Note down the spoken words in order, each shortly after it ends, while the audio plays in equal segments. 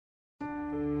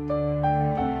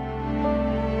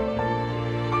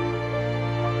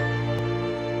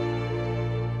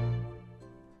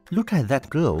Look at that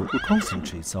girl who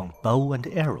concentrates on bow and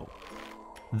arrow.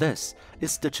 This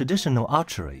is the traditional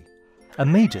archery, a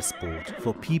major sport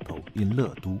for people in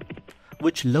Ledu,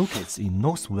 which locates in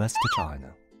northwest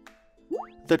China.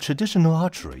 The traditional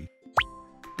archery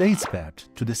dates back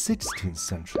to the 16th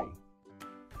century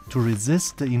to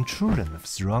resist the intrusion of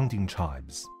surrounding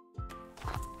tribes.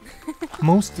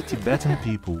 Most Tibetan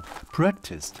people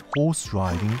practiced horse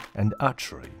riding and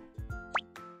archery.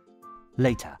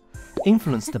 Later,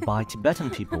 influenced by Tibetan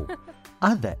people,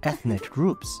 other ethnic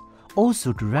groups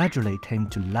also gradually came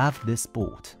to love this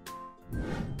sport.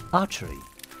 Archery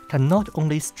can not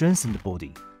only strengthen the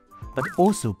body, but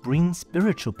also bring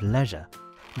spiritual pleasure.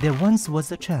 There once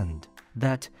was a trend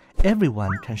that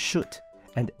everyone can shoot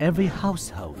and every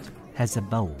household has a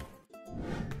bow.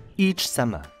 Each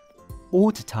summer,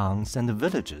 all the towns and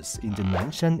villages in the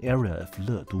Nanshan area of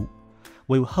Ledu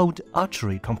will hold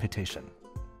archery competition.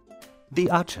 The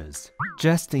archers,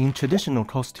 dressed in traditional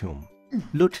costume,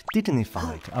 look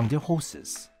dignified on their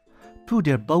horses, pull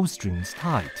their bowstrings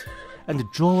tight, and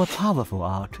draw a powerful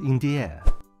arc in the air.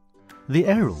 The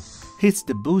arrow hits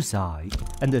the bullseye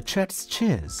and attracts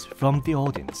cheers from the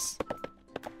audience.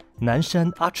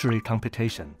 Nanshan archery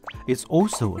competition is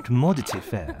also a commodity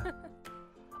fair.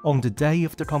 On the day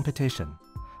of the competition,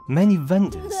 many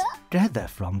vendors gather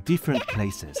from different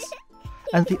places,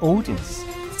 and the audience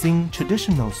sing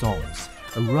traditional songs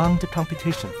around the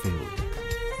competition field.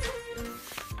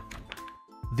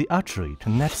 The archery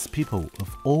connects people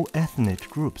of all ethnic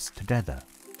groups together.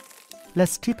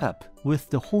 Let's keep up with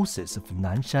the horses of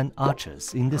Nanshan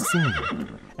archers in the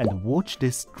scene and watch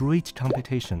this great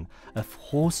competition of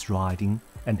horse riding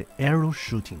and arrow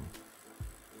shooting.